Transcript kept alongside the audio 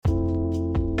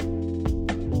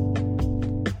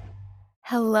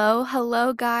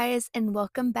Hello, guys, and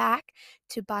welcome back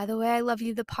to By the Way I Love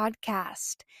You, the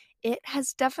podcast. It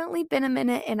has definitely been a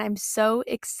minute, and I'm so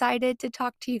excited to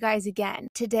talk to you guys again.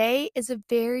 Today is a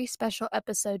very special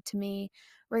episode to me.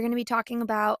 We're going to be talking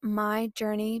about my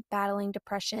journey battling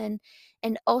depression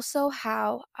and also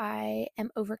how I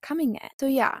am overcoming it. So,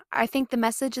 yeah, I think the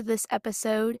message of this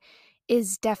episode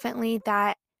is definitely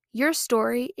that your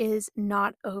story is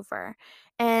not over,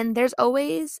 and there's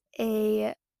always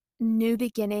a new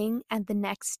beginning and the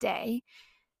next day.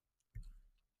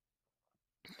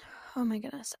 Oh my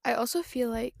goodness. I also feel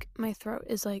like my throat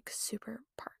is like super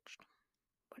parched.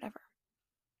 Whatever.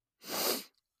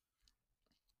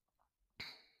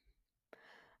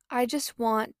 I just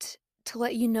want to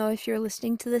let you know, if you're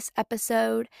listening to this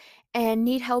episode and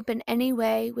need help in any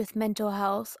way with mental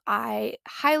health, I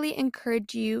highly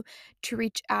encourage you to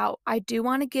reach out. I do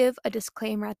want to give a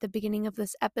disclaimer at the beginning of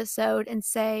this episode and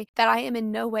say that I am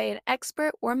in no way an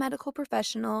expert or medical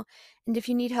professional, and if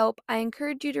you need help, I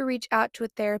encourage you to reach out to a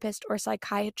therapist or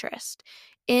psychiatrist.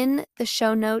 In the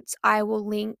show notes, I will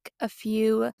link a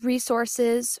few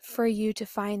resources for you to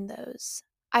find those.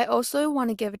 I also want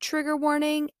to give a trigger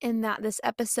warning in that this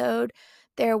episode,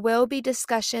 there will be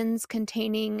discussions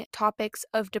containing topics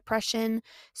of depression,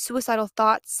 suicidal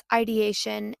thoughts,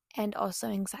 ideation, and also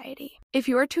anxiety. If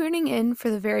you are tuning in for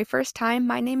the very first time,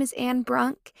 my name is Anne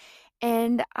Brunk,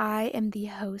 and I am the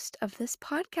host of this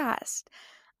podcast.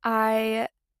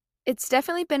 It's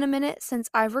definitely been a minute since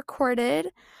I've recorded.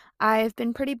 I've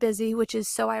been pretty busy, which is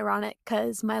so ironic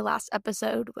because my last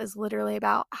episode was literally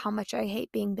about how much I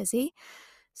hate being busy.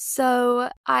 So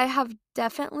I have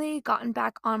definitely gotten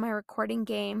back on my recording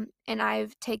game, and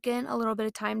I've taken a little bit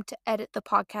of time to edit the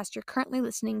podcast you're currently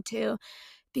listening to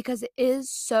because it is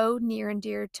so near and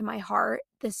dear to my heart.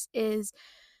 This is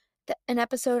an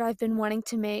episode I've been wanting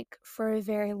to make for a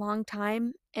very long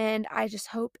time, and I just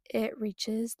hope it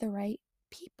reaches the right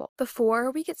people.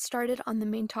 Before we get started on the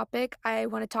main topic, I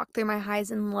want to talk through my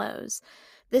highs and lows.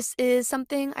 This is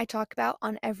something I talk about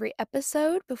on every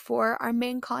episode before our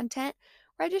main content,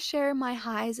 where I just share my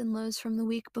highs and lows from the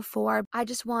week before. I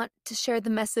just want to share the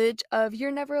message of you're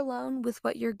never alone with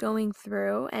what you're going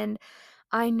through, and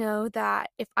I know that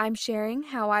if I'm sharing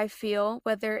how I feel,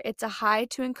 whether it's a high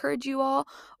to encourage you all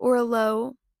or a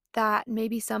low, that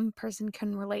maybe some person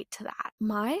can relate to that.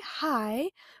 My high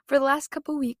for the last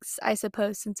couple weeks, I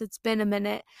suppose, since it's been a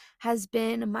minute, has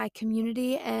been my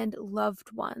community and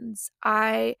loved ones.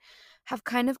 I have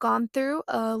kind of gone through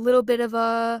a little bit of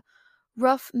a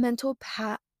rough mental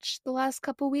patch the last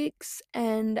couple weeks,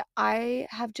 and I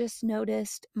have just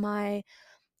noticed my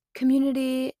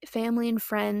community, family, and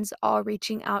friends all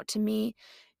reaching out to me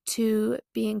to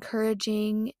be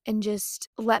encouraging and just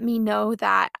let me know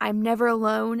that I'm never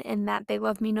alone and that they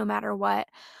love me no matter what.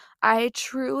 I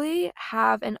truly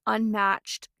have an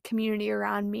unmatched community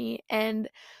around me, and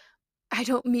I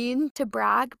don't mean to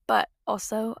brag, but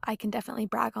also I can definitely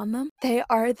brag on them. They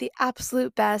are the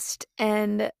absolute best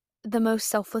and the most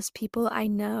selfless people I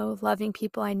know, loving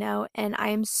people I know, and I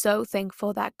am so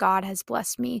thankful that God has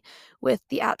blessed me with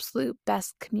the absolute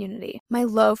best community. My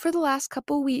low for the last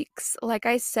couple weeks, like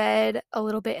I said a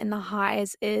little bit in the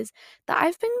highs, is that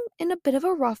I've been in a bit of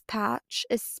a rough patch,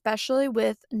 especially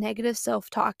with negative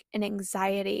self-talk and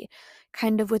anxiety,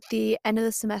 kind of with the end of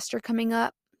the semester coming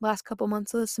up, last couple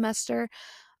months of the semester.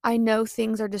 I know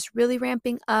things are just really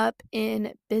ramping up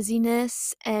in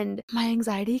busyness, and my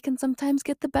anxiety can sometimes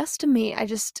get the best of me. I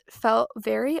just felt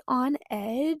very on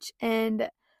edge and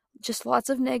just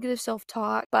lots of negative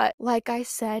self-talk. But like I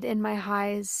said in my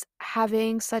highs,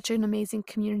 having such an amazing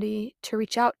community to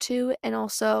reach out to, and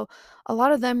also a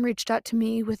lot of them reached out to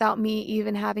me without me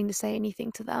even having to say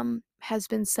anything to them, has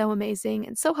been so amazing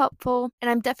and so helpful. And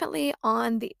I'm definitely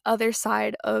on the other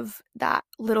side of that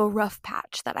little rough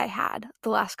patch that I had the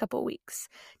last couple weeks.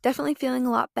 Definitely feeling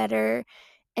a lot better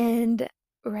and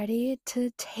ready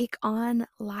to take on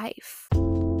life.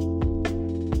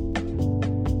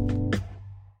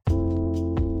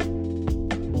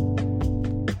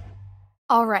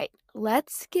 All right,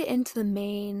 let's get into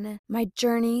my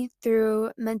journey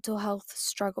through mental health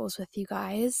struggles with you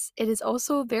guys. It is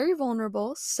also very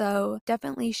vulnerable, so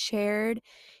definitely shared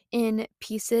in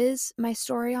pieces my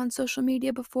story on social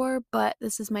media before, but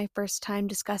this is my first time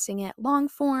discussing it long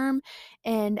form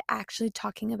and actually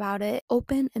talking about it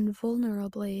open and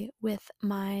vulnerably with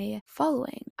my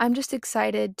following. I'm just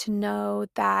excited to know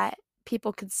that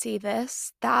people could see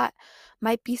this that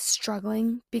might be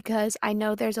struggling, because I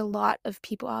know there's a lot of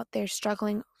people out there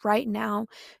struggling right now,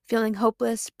 feeling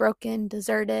hopeless, broken,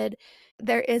 deserted.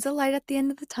 There is a light at the end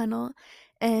of the tunnel,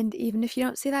 and even if you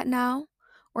don't see that now,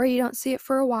 or you don't see it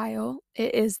for a while,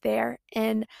 it is there.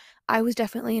 And I was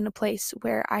definitely in a place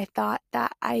where I thought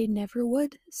that I never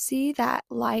would see that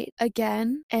light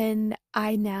again. And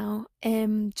I now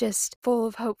am just full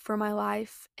of hope for my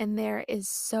life. And there is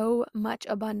so much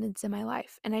abundance in my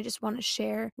life. And I just want to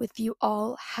share with you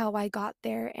all how I got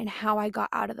there and how I got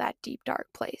out of that deep, dark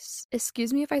place.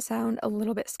 Excuse me if I sound a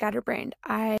little bit scatterbrained.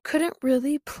 I couldn't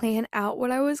really plan out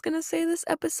what I was going to say this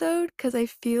episode because I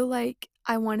feel like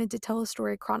I wanted to tell a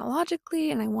story chronologically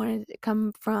and I wanted it to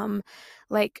come from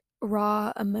like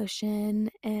raw emotion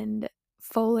and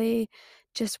fully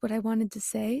just what I wanted to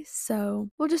say. So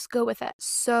we'll just go with it.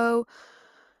 So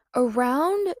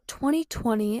around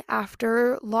 2020,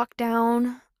 after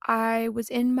lockdown, I was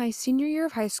in my senior year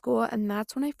of high school, and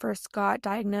that's when I first got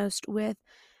diagnosed with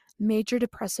major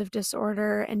depressive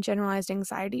disorder and generalized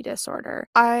anxiety disorder.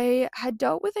 I had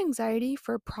dealt with anxiety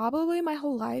for probably my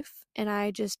whole life, and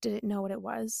I just didn't know what it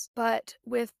was. But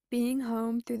with being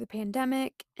home through the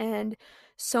pandemic and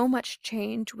so much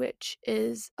change, which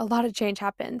is a lot of change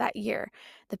happened that year.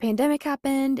 The pandemic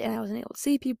happened, and I wasn't able to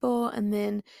see people, and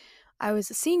then I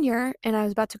was a senior and I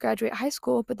was about to graduate high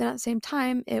school, but then at the same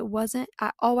time, it wasn't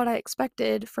at all what I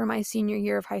expected for my senior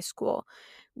year of high school,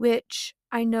 which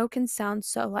I know can sound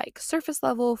so like surface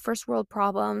level, first world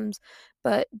problems,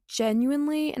 but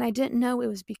genuinely, and I didn't know it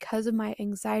was because of my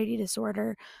anxiety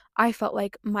disorder, I felt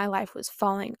like my life was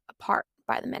falling apart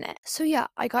by the minute. So yeah,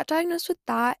 I got diagnosed with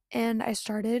that and I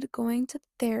started going to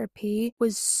therapy. It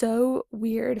was so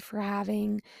weird for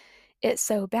having it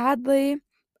so badly.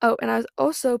 Oh, and I was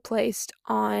also placed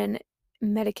on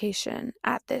medication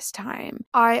at this time.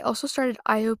 I also started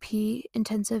IOP,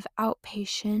 intensive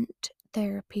outpatient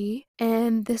therapy,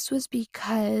 and this was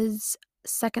because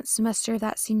second semester of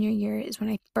that senior year is when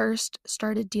I first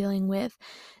started dealing with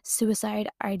suicide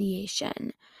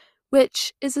ideation,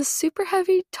 which is a super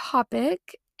heavy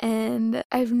topic and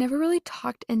I've never really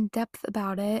talked in depth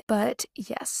about it, but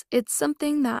yes, it's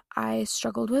something that I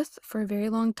struggled with for a very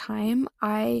long time.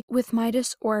 With my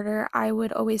disorder, I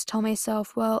would always tell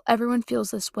myself, well, everyone feels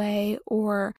this way,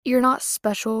 or you're not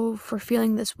special for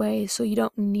feeling this way, so you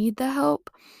don't need the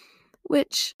help,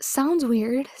 which sounds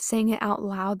weird saying it out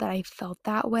loud that I felt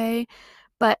that way,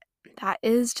 but that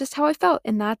is just how I felt,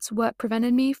 and that's what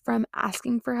prevented me from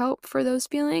asking for help for those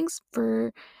feelings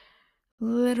for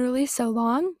literally so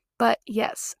long. But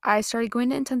yes, I started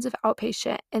going to intensive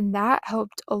outpatient, and that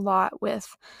helped a lot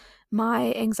with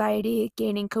my anxiety,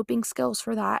 gaining coping skills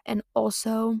for that, and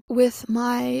also with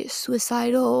my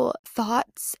suicidal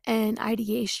thoughts and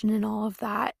ideation and all of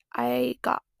that. I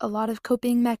got a lot of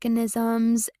coping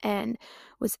mechanisms and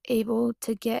was able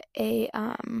to get a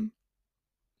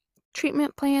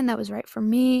treatment plan that was right for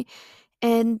me.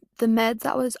 And the meds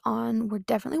that I was on were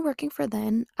definitely working for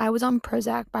then. I was on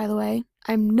Prozac, by the way.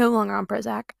 I'm no longer on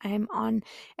Prozac. I'm on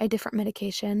a different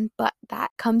medication, but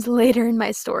that comes later in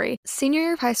my story. Senior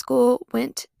year of high school,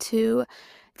 went to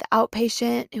the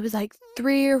outpatient. It was like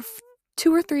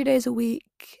 2 or 3 days a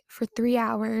week for 3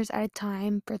 hours at a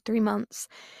time for 3 months.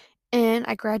 And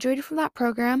I graduated from that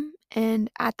program,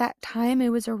 and at that time,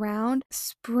 it was around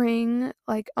spring,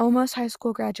 like almost high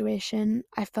school graduation.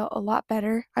 I felt a lot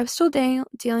better. I was still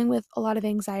dealing with a lot of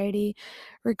anxiety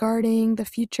regarding the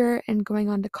future and going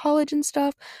on to college and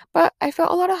stuff, but I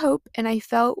felt a lot of hope, and I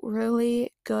felt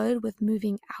really good with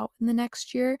moving out in the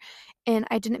next year, and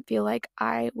I didn't feel like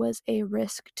I was a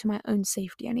risk to my own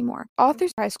safety anymore. All through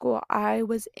high school, I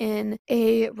was in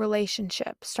a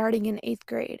relationship starting in 8th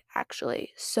grade,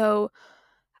 actually. So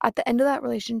at the end of that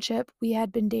relationship, we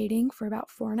had been dating for about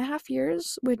 4.5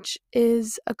 years, which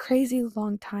is a crazy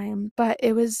long time, but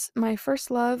it was my first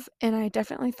love, and I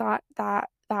definitely thought that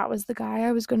that was the guy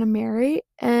I was going to marry.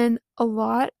 And a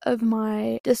lot of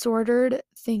my disordered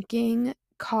thinking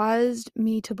caused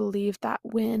me to believe that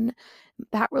when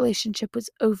that relationship was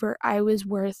over, I was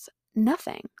worth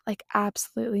nothing, like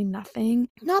absolutely nothing.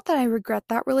 Not that I regret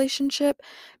that relationship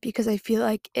because I feel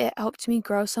like it helped me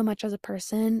grow so much as a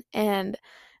person, and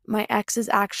my ex is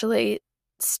actually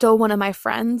still one of my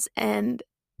friends and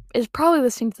is probably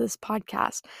listening to this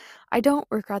podcast. I don't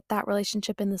regret that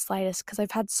relationship in the slightest because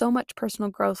I've had so much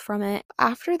personal growth from it.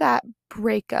 After that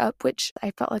breakup, which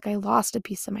I felt like I lost a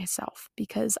piece of myself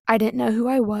because I didn't know who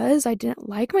I was, I didn't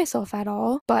like myself at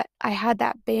all, but I had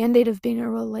that band-aid of being in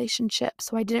a relationship,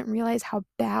 so I didn't realize how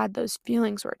bad those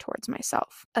feelings were towards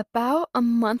myself. About a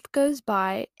month goes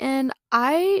by and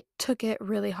I took it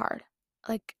really hard.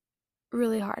 Like,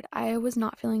 really hard. I was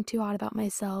not feeling too hot about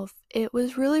myself. It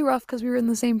was really rough because we were in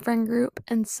the same friend group.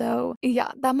 And so,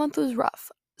 yeah, that month was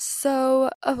rough. So,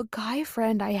 a guy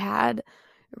friend I had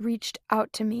reached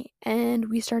out to me and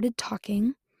we started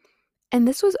talking. And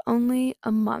this was only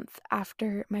a month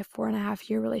after my 4.5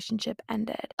 year relationship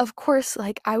ended. Of course,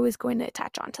 like, I was going to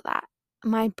attach onto that.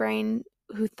 My brain,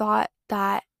 who thought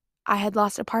that I had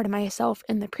lost a part of myself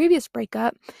in the previous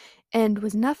breakup and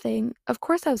was nothing, of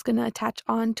course I was going to attach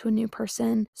on to a new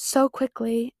person so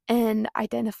quickly and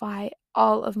identify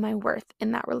all of my worth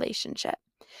in that relationship.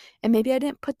 And maybe I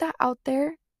didn't put that out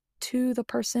there to the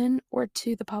person or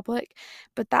to the public,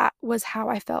 but that was how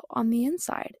I felt on the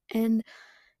inside. And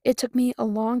it took me a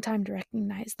long time to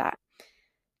recognize that.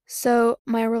 So,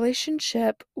 my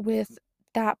relationship with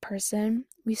that person,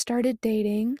 we started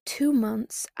dating 2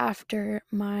 months after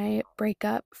my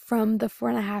breakup from the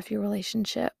 4.5 year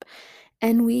relationship.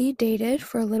 And we dated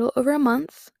for a little over a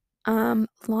month,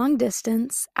 long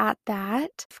distance at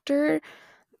that. After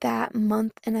that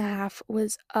month and a half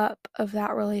was up of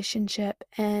that relationship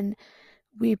and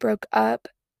we broke up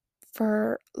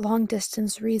for long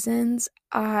distance reasons,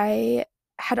 I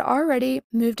had already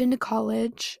moved into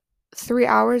college 3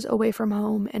 hours away from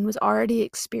home and was already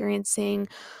experiencing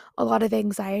a lot of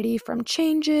anxiety from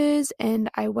changes, and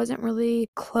I wasn't really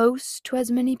close to as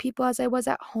many people as I was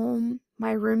at home.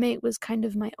 My roommate was kind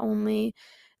of my only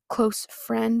close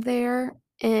friend there,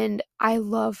 and I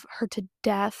love her to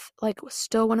death, like,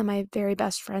 still one of my very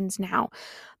best friends now,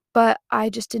 but I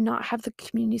just did not have the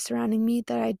community surrounding me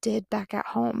that I did back at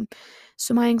home.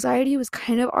 So my anxiety was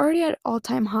kind of already at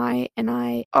all-time high, and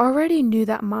I already knew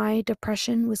that my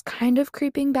depression was kind of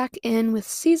creeping back in with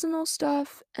seasonal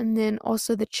stuff and then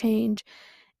also the change.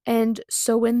 And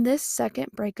so when this second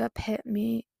breakup hit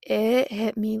me, it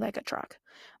hit me like a truck.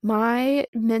 My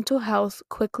mental health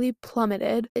quickly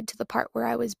plummeted to the part where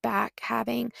I was back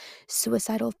having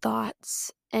suicidal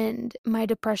thoughts, and my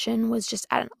depression was just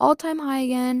at an all-time high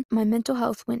again. My mental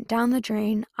health went down the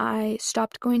drain. I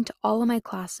stopped going to all of my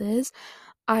classes.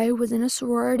 I was in a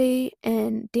sorority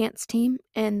and dance team,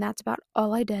 and that's about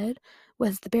all I did,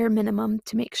 was the bare minimum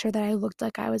to make sure that I looked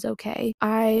like I was okay.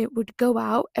 I would go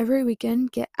out every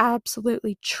weekend, get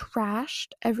absolutely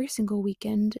trashed every single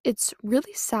weekend. It's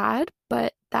really sad,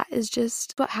 but that is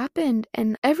just what happened.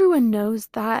 And everyone knows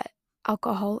that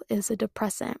alcohol is a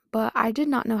depressant, but I did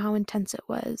not know how intense it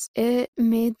was. It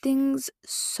made things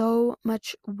so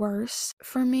much worse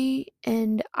for me,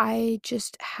 and I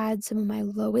just had some of my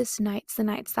lowest nights, the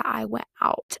nights that I went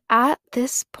out. At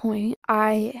this point,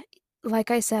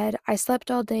 like I said, I slept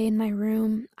all day in my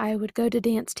room. I would go to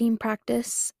dance team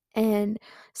practice and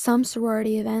some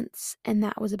sorority events, and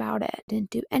that was about it. Didn't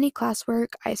do any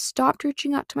classwork. I stopped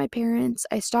reaching out to my parents.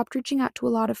 I stopped reaching out to a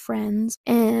lot of friends,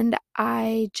 and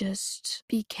I just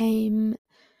became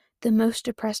the most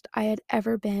depressed I had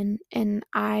ever been, and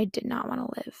I did not want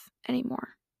to live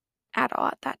anymore at all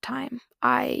at that time.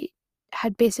 I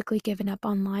had basically given up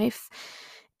on life,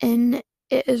 and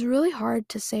it is really hard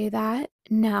to say that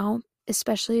now,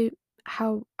 especially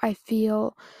how I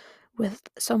feel with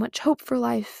so much hope for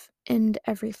life and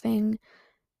everything.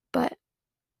 But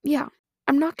yeah,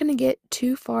 I'm not going to get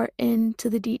too far into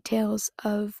the details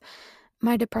of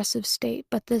my depressive state,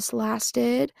 but this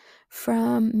lasted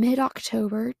from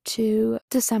mid-October to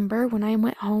December when I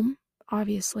went home,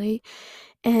 obviously.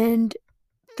 And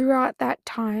throughout that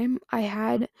time, I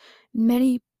had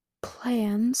many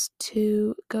plans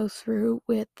to go through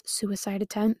with suicide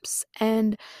attempts,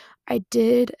 and I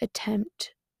did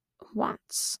attempt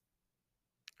once.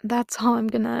 That's all I'm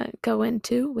gonna go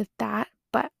into with that,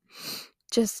 but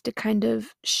just to kind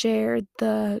of share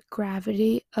the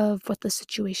gravity of what the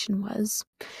situation was.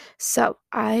 So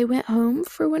I went home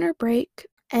for winter break,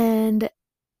 and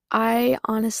I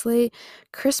honestly,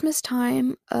 Christmas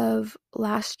time of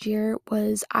last year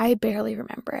I barely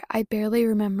remember it. I barely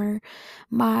remember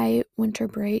my winter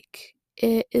break.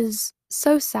 It is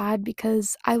so sad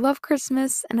because I love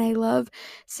Christmas and I love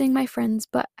seeing my friends,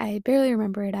 but I barely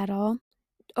remember it at all.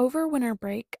 Over winter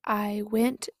break, I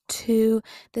went to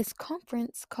this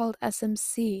conference called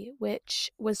SMC, which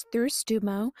was through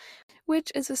STUMO,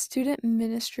 which is a student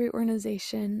ministry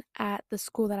organization at the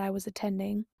school that I was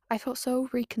attending. I felt so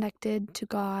reconnected to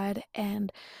God,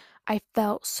 and I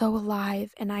felt so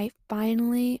alive, and I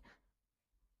finally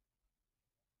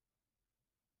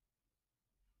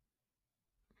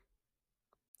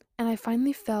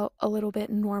felt a little bit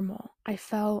normal. I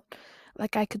felt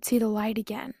like I could see the light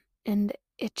again, and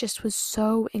it just was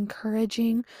so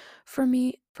encouraging for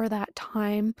me for that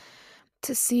time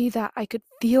to see that I could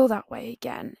feel that way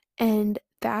again. And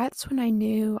that's when I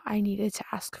knew I needed to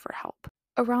ask for help.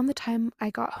 Around the time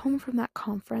I got home from that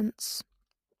conference,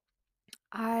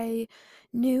 I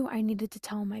knew I needed to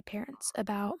tell my parents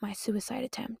about my suicide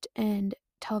attempt and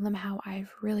tell them how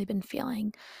I've really been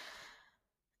feeling.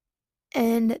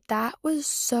 And that was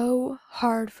so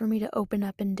hard for me to open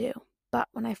up and do. But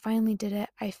when I finally did it,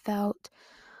 I felt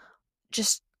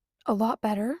just a lot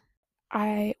better.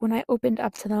 When I opened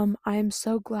up to them, I'm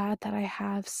so glad that I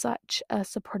have such a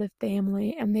supportive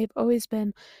family, and they've always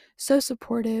been so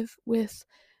supportive with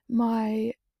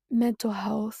my mental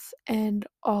health and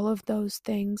all of those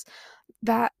things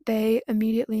that they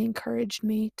immediately encouraged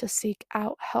me to seek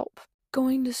out help.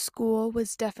 Going to school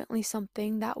was definitely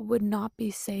something that would not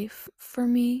be safe for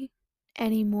me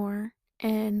anymore.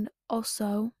 And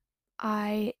also,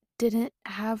 I didn't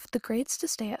have the grades to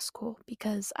stay at school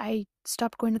because I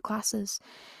stopped going to classes.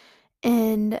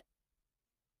 And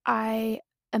I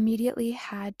immediately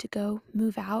had to go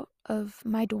move out of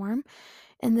my dorm.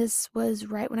 And this was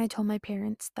right when I told my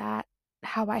parents that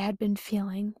how I had been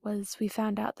feeling was we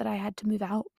found out that I had to move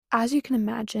out. As you can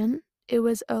imagine, it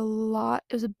was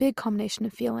a big combination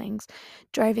of feelings.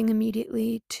 Driving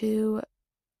immediately to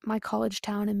my college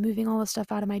town and moving all the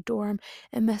stuff out of my dorm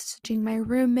and messaging my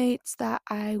roommates that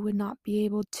I would not be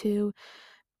able to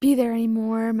be there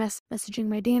anymore, messaging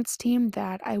my dance team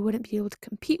that I wouldn't be able to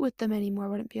compete with them anymore,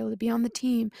 wouldn't be able to be on the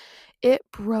team. It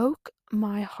broke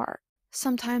my heart.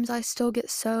 Sometimes I still get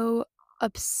so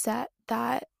upset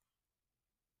that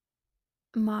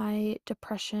my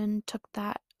depression took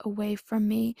that away from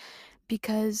me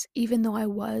because even though I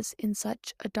was in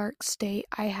such a dark state,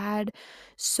 I had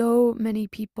so many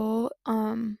people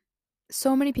in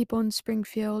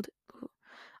Springfield.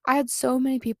 I had so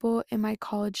many people in my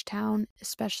college town,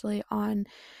 especially on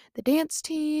the dance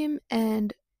team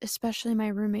and especially my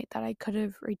roommate that I could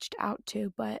have reached out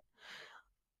to, but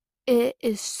it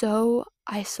is so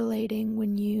isolating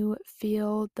when you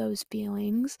feel those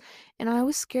feelings, and I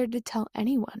was scared to tell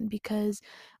anyone because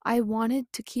I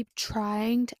wanted to keep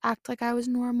trying to act like I was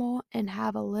normal and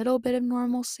have a little bit of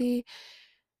normalcy,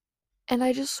 and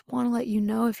I just want to let you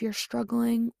know if you're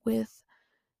struggling with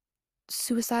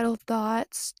suicidal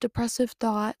thoughts, depressive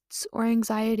thoughts, or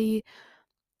anxiety,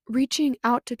 reaching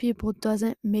out to people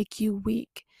doesn't make you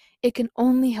weak. It can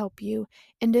only help you.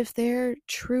 And if they're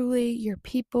truly your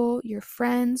people, your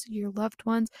friends, your loved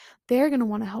ones, they're going to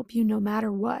want to help you no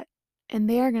matter what. And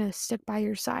they are going to stick by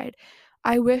your side.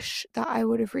 I wish that I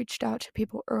would have reached out to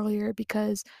people earlier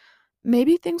because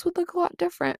maybe things would look a lot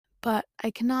different. But I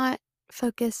cannot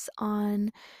focus on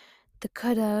the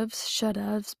could haves, should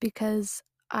haves, because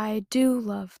I do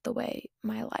love the way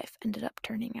my life ended up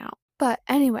turning out. But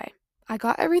anyway, I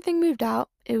got everything moved out.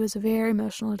 It was a very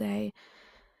emotional day,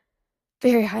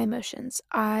 very high emotions.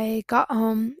 I got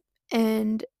home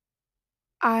and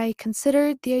I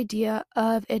considered the idea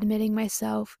of admitting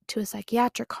myself to a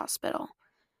psychiatric hospital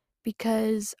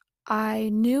because I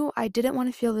knew I didn't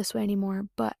want to feel this way anymore,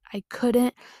 but I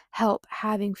couldn't help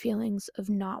having feelings of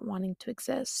not wanting to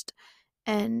exist.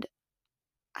 And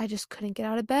I just couldn't get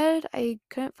out of bed. I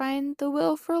couldn't find the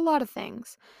will for a lot of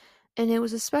things. And it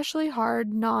was especially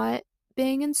hard not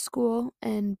being in school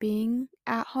and being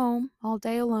at home all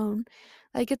day alone.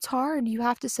 Like, it's hard. You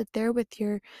have to sit there with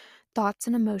your thoughts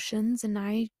and emotions, and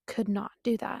I could not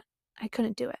do that. I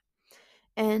couldn't do it.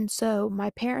 And so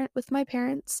with my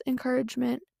parents'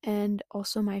 encouragement and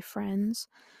also my friends,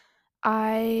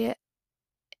 I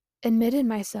admitted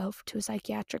myself to a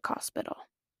psychiatric hospital.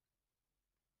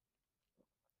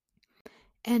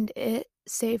 And it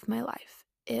saved my life.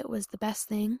 It was the best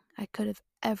thing I could have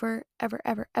ever, ever,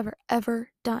 ever, ever, ever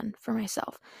done for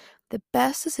myself. The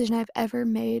best decision I've ever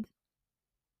made.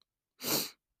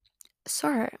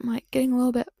 Sorry, I'm like getting a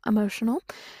little bit emotional.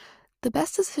 The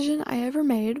best decision I ever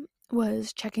made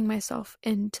was checking myself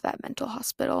into that mental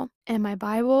hospital and my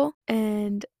Bible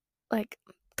and like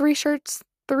 3 shirts,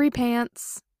 3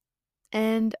 pants,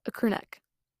 and a crew neck.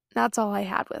 That's all I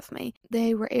had with me.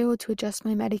 They were able to adjust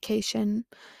my medication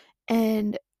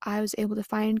and I was able to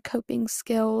find coping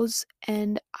skills,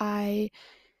 and I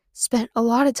spent a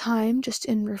lot of time just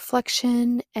in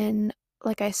reflection, and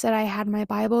like I said, I had my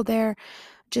Bible there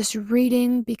just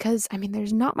reading because I mean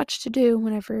there's not much to do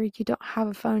whenever you don't have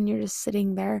a phone, you're just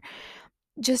sitting there.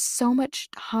 Just so much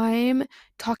time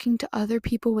talking to other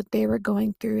people what they were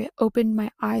going through. It opened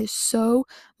my eyes so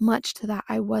much to that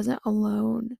I wasn't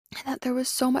alone and that there was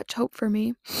so much hope for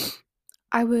me.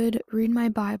 I would read my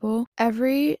Bible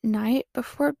every night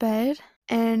before bed,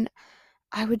 and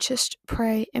I would just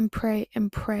pray and pray and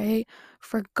pray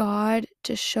for God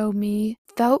to show me.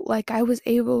 Felt like I was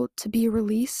able to be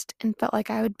released and felt like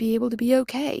I would be able to be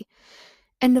okay.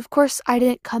 And of course, I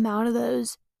didn't come out of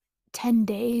those 10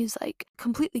 days like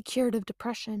completely cured of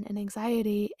depression and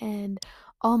anxiety and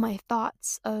all my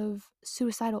thoughts of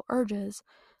suicidal urges,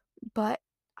 but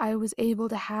I was able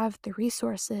to have the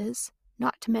resources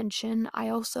Not to mention, I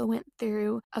also went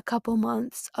through a couple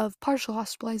months of partial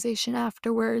hospitalization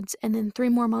afterwards, and then 3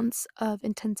 more months of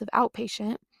intensive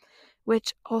outpatient,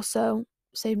 which also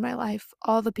saved my life.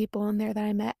 All the people in there that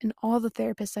I met and all the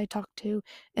therapists I talked to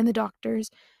and the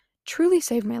doctors truly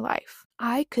saved my life.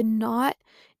 I could not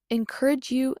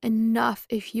encourage you enough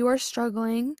if you are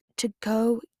struggling to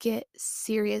go get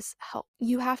serious help.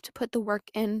 You have to put the work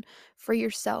in for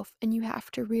yourself, and you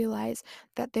have to realize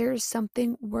that there is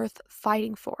something worth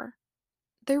fighting for.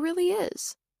 There really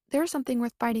is. There's something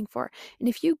worth fighting for. And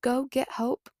if you go get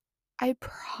help, I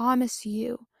promise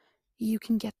you, you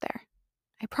can get there.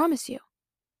 I promise you.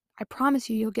 I promise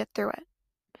you, you'll get through it.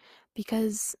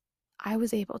 Because I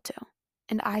was able to.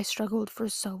 And I struggled for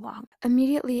so long.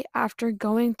 Immediately after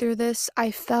going through this,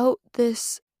 I felt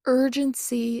this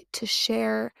urgency to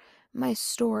share my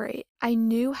story. I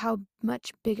knew how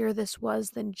much bigger this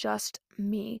was than just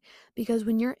me, because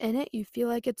when you're in it, you feel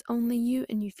like it's only you,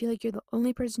 and you feel like you're the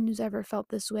only person who's ever felt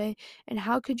this way, and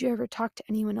how could you ever talk to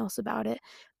anyone else about it?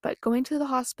 But going to the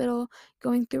hospital,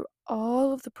 going through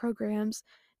all of the programs,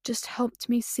 just helped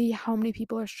me see how many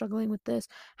people are struggling with this,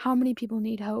 how many people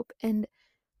need hope, and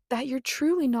that you're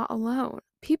truly not alone.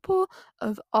 People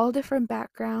of all different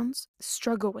backgrounds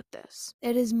struggle with this.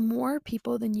 It is more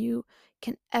people than you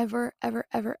can ever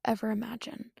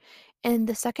imagine. And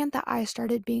the second that I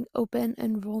started being open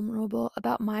and vulnerable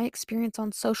about my experience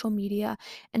on social media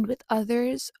and with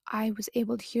others, I was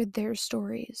able to hear their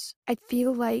stories. I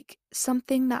feel like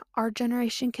something that our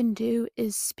generation can do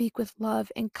is speak with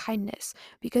love and kindness,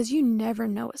 because you never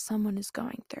know what someone is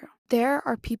going through. There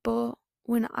are people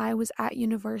when I was at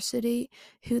university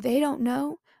who they don't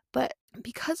know, but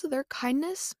because of their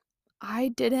kindness, I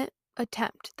didn't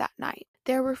attempt that night.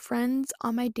 There were friends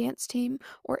on my dance team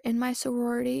or in my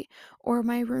sorority or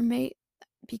my roommate,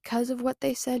 because of what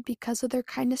they said, because of their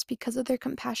kindness, because of their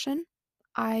compassion,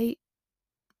 I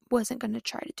wasn't going to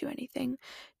try to do anything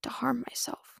to harm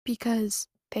myself, because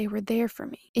they were there for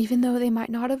me. Even though they might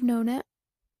not have known it,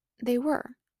 they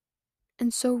were.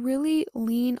 And so really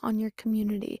lean on your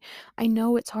community. I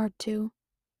know it's hard to.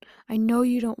 I know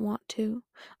you don't want to.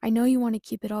 I know you want to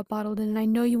keep it all bottled in, and I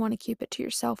know you want to keep it to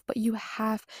yourself, but you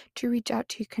have to reach out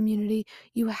to your community.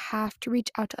 You have to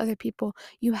reach out to other people.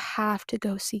 You have to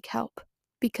go seek help,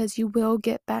 because you will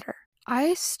get better.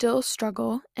 I still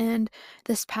struggle, and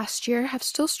this past year have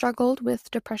still struggled with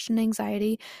depression and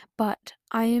anxiety, but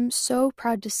I am so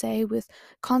proud to say, with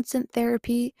constant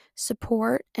therapy,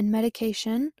 support, and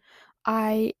medication,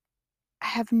 I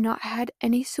have not had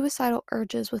any suicidal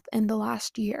urges within the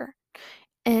last year.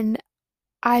 And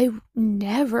I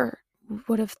never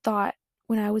would have thought,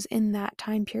 when I was in that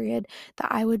time period,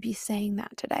 that I would be saying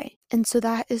that today. And so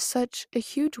that is such a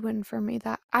huge win for me,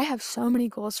 that I have so many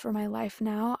goals for my life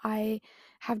now. I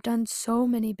have done so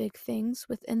many big things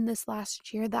within this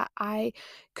last year that I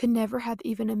could never have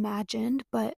even imagined,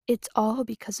 but it's all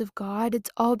because of God.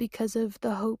 It's all because of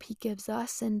the hope He gives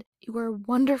us, and we're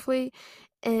wonderfully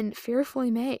and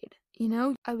fearfully made.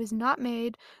 I was not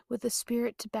made with a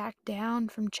spirit to back down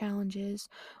from challenges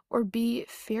or be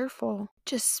fearful.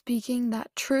 Just speaking that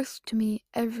truth to me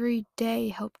every day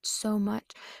helped so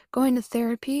much. Going to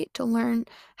therapy to learn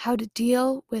how to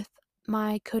deal with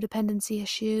my codependency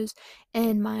issues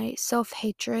and my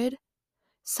self-hatred.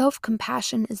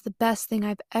 Self-compassion is the best thing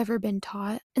I've ever been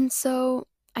taught. And so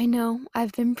I know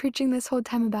I've been preaching this whole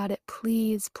time about it.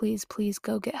 Please, please, please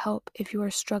go get help if you are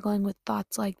struggling with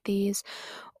thoughts like these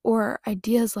or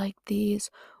ideas like these.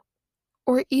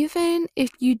 Or even if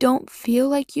you don't feel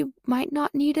like you might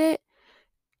not need it,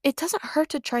 it doesn't hurt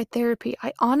to try therapy.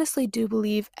 I honestly do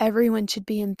believe everyone should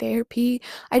be in therapy.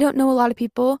 I don't know a lot of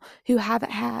people who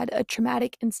haven't had a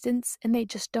traumatic instance and they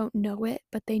just don't know it,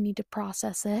 but they need to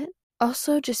process it.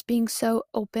 Also, just being so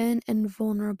open and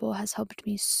vulnerable has helped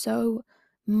me so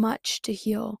much to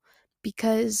heal,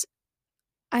 because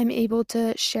I'm able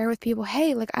to share with people,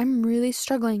 hey, like, I'm really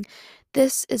struggling.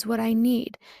 This is what I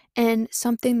need. And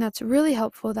something that's really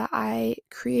helpful that I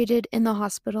created in the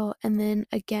hospital and then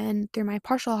again through my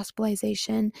partial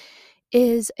hospitalization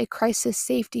is a crisis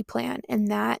safety plan. And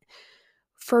that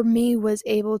for me was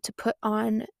able to put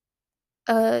on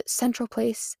a central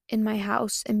place in my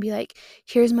house and be like,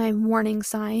 here's my warning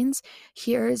signs,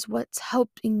 here's what's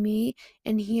helping me,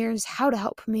 and here's how to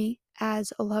help me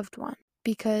as a loved one.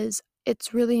 Because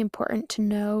it's really important to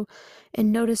know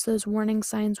and notice those warning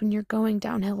signs when you're going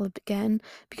downhill again.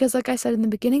 Because like I said in the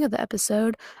beginning of the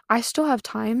episode, I still have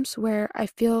times where I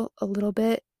feel a little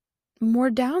bit more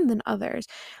down than others.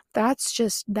 That's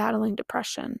just battling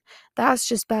depression. That's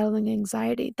just battling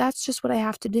anxiety. That's just what I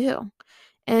have to do.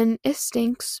 And it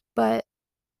stinks, but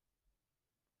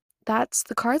that's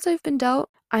the cards I've been dealt.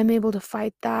 I'm able to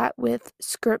fight that with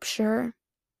scripture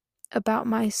about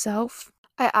myself.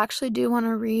 I actually do want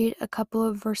to read a couple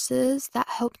of verses that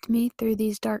helped me through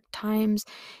these dark times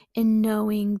in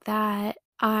knowing that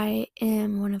I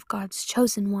am one of God's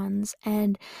chosen ones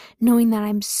and knowing that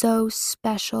I'm so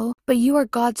special. But you are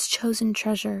God's chosen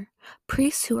treasure,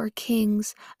 priests who are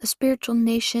kings, a spiritual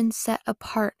nation set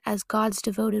apart as God's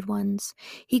devoted ones.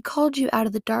 He called you out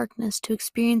of the darkness to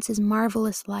experience His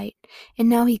marvelous light, and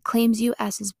now He claims you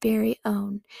as His very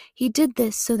own. He did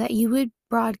this so that you would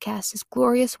broadcast His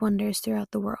glorious wonders throughout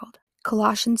the world.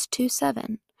 Colossians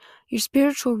 2:7. Your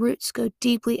spiritual roots go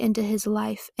deeply into His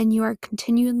life, and you are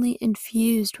continually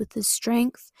infused with His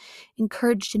strength,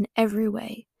 encouraged in every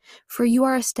way. For you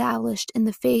are established in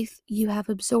the faith you have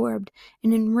absorbed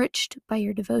and enriched by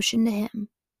your devotion to Him.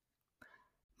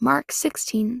 Mark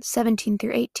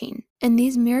 16:17-18. And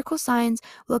these miracle signs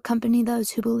will accompany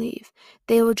those who believe.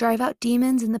 They will drive out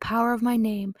demons in the power of my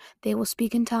name. They will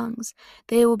speak in tongues.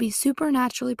 They will be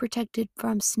supernaturally protected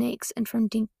from snakes and from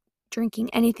drinking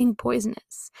anything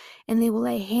poisonous, and they will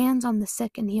lay hands on the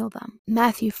sick and heal them.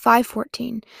 Matthew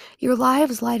 5:14. Your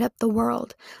lives light up the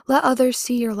world. Let others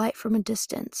see your light from a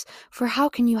distance. For how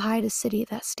can you hide a city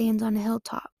that stands on a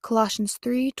hilltop? Colossians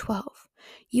 3:12.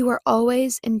 You are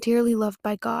always and dearly loved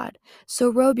by God, so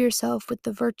robe yourself with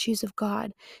the virtues of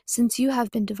God, since you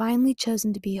have been divinely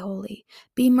chosen to be holy.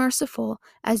 Be merciful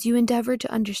as you endeavor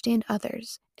to understand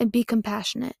others, and be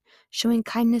compassionate, showing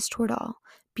kindness toward all.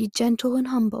 Be gentle and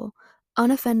humble,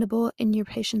 unoffendable in your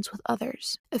patience with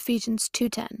others. Ephesians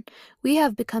 2:10. We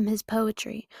have become His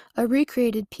poetry, a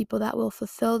recreated people that will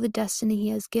fulfill the destiny He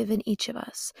has given each of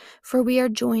us. For we are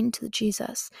joined to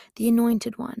Jesus, the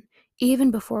Anointed One.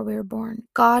 Even before we were born,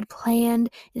 God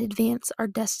planned in advance our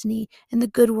destiny and the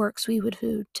good works we would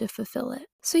do to fulfill it.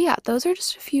 So yeah, those are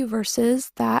just a few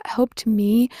verses that helped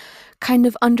me kind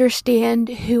of understand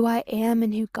who I am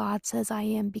and who God says I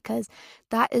am, because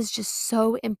that is just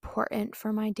so important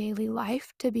for my daily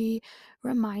life to be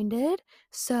reminded.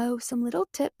 So some little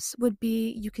tips would be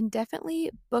you can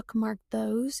definitely bookmark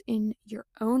those in your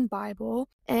own Bible.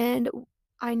 And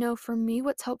I know for me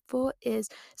what's helpful is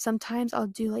sometimes I'll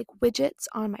do like widgets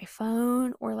on my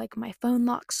phone or like my phone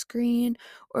lock screen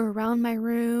or around my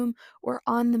room or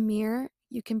on the mirror.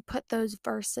 You can put those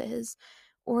verses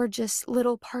or just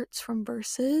little parts from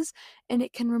verses, and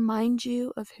it can remind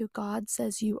you of who God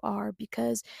says you are,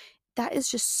 because that is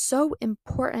just so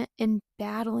important in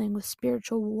battling with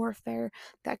spiritual warfare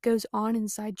that goes on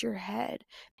inside your head.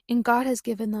 And God has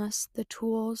given us the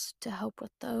tools to help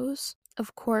with those.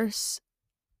 Of course,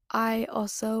 I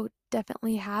also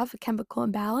definitely have a chemical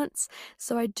imbalance,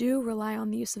 so I do rely on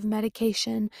the use of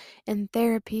medication and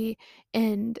therapy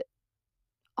and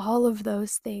all of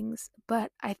those things.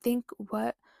 But I think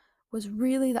what was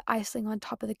really the icing on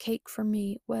top of the cake for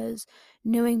me was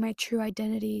knowing my true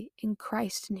identity in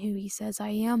Christ and who He says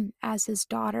I am as His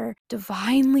daughter,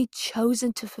 divinely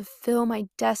chosen to fulfill my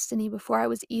destiny before I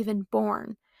was even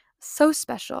born. So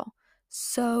special.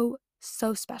 So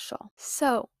special.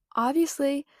 So,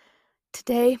 obviously,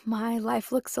 today my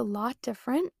life looks a lot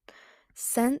different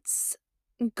since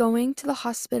going to the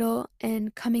hospital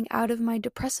and coming out of my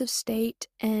depressive state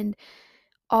and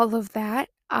all of that.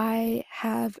 I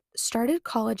have started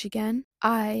college again.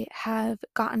 I have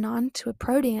gotten on to a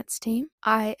pro dance team.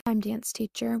 I'm dance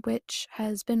teacher, which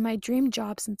has been my dream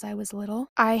job since I was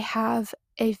little. I have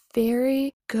a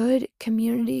very good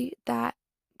community that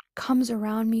comes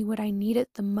around me when I need it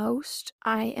the most.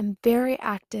 I am very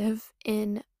active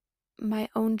in my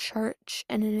own church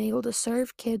and am able to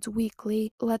serve kids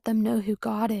weekly, let them know who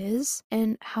God is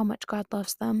and how much God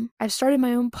loves them. I've started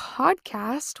my own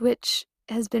podcast, which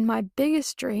has been my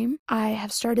biggest dream. I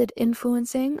have started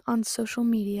influencing on social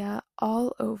media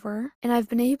all over, and I've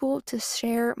been able to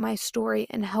share my story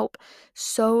and help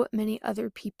so many other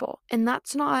people. And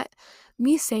that's not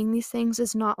me saying these things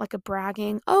is not like a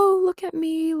bragging, oh, look at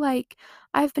me, like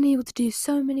I've been able to do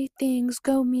so many things,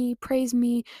 go me, praise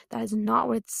me. That is not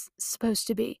what it's supposed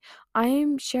to be. I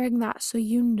am sharing that so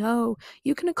you know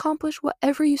you can accomplish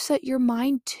whatever you set your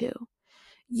mind to.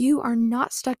 You are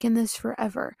not stuck in this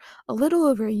forever. A little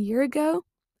over a year ago,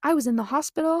 I was in the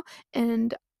hospital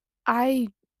and I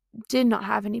did not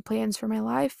have any plans for my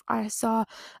life. I saw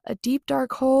a deep,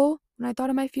 dark hole. When I thought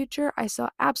of my future, I saw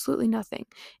absolutely nothing.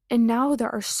 And now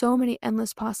there are so many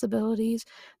endless possibilities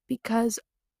because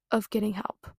of getting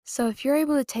help. So if you're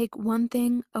able to take one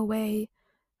thing away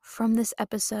from this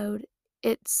episode,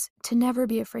 it's to never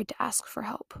be afraid to ask for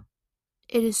help.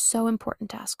 It is so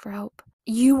important to ask for help.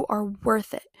 You are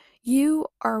worth it. You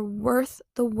are worth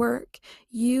the work.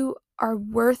 You are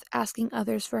worth asking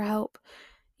others for help.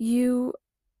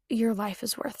 your life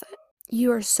is worth it.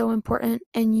 You are so important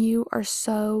and you are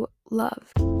so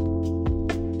loved.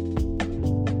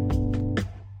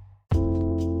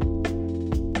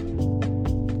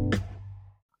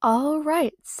 All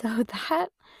right, so that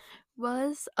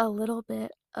was a little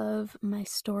bit of my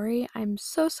story. I'm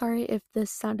so sorry if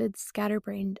this sounded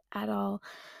scatterbrained at all.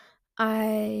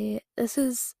 I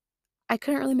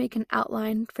couldn't really make an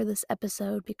outline for this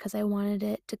episode because I wanted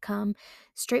it to come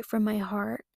straight from my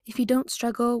heart. If you don't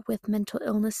struggle with mental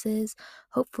illnesses,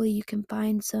 hopefully you can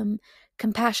find some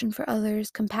compassion for others,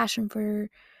 compassion for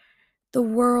the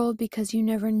world, because you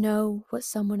never know what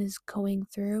someone is going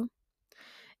through.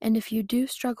 And if you do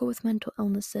struggle with mental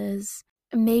illnesses,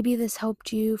 maybe this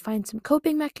helped you find some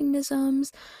coping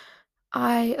mechanisms.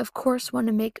 I, of course, want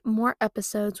to make more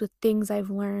episodes with things I've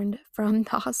learned from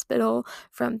the hospital,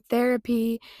 from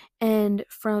therapy, and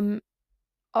from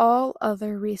all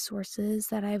other resources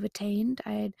that I've attained.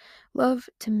 I'd love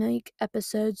to make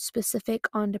episodes specific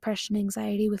on depression,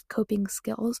 anxiety with coping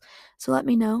skills. So let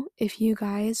me know if you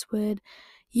guys would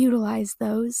utilize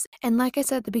those. And like I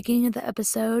said at the beginning of the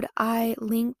episode, I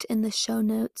linked in the show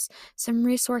notes some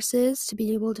resources to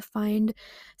be able to find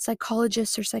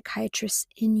psychologists or psychiatrists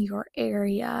in your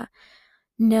area.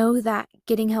 Know that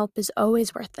getting help is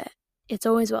always worth it. It's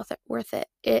always worth it.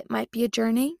 It might be a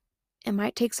journey. It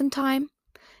might take some time,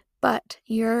 but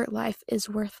your life is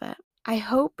worth it. I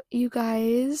hope you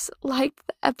guys liked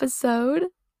the episode,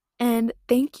 and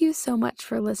thank you so much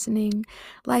for listening.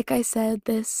 Like I said,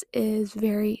 this is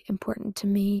very important to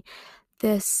me.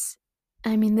 This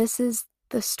is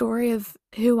the story of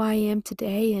who I am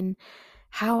today and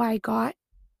how I got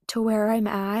to where I'm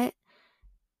at,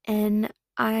 and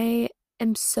I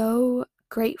am so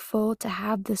grateful to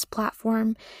have this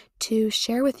platform to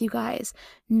share with you guys.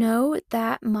 Know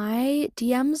that my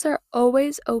DMs are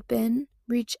always open.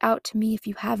 Reach out to me if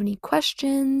you have any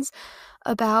questions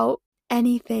about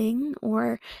anything,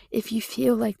 or if you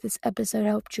feel like this episode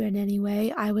helped you in any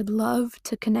way. I would love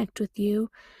to connect with you.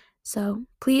 So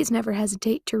please never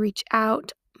hesitate to reach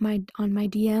out on my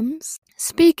DMs.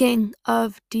 Speaking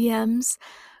of DMs,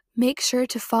 make sure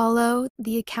to follow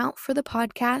the account for the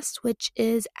podcast, which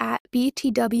is at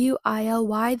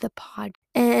BTWILY the pod.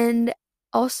 And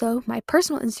also, my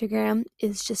personal Instagram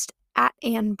is just at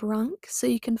Anne Brunk, so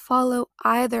you can follow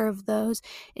either of those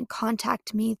and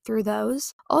contact me through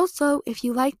those. Also, if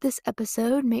you like this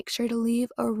episode, make sure to leave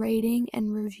a rating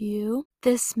and review.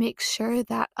 This makes sure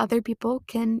that other people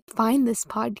can find this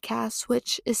podcast,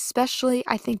 which especially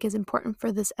I think is important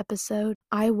for this episode.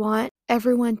 I want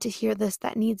everyone to hear this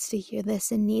that needs to hear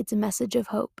this and needs a message of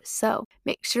hope. So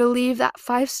make sure to leave that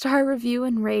 5-star review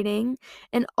and rating.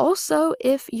 And also,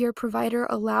 if your provider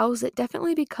allows it,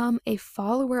 definitely become a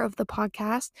follower of the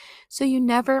podcast so you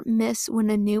never miss when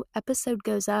a new episode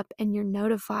goes up and you're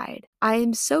notified. I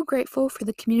am so grateful for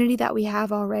the community that we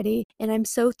have already, and I'm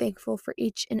so thankful for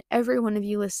each and every one of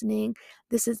you listening.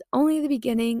 This is only the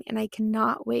beginning, and I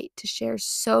cannot wait to share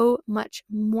so much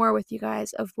more with you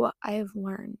guys of what I have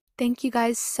learned. Thank you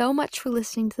guys so much for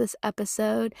listening to this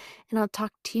episode, and I'll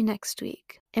talk to you next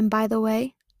week. And by the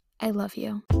way, I love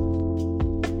you.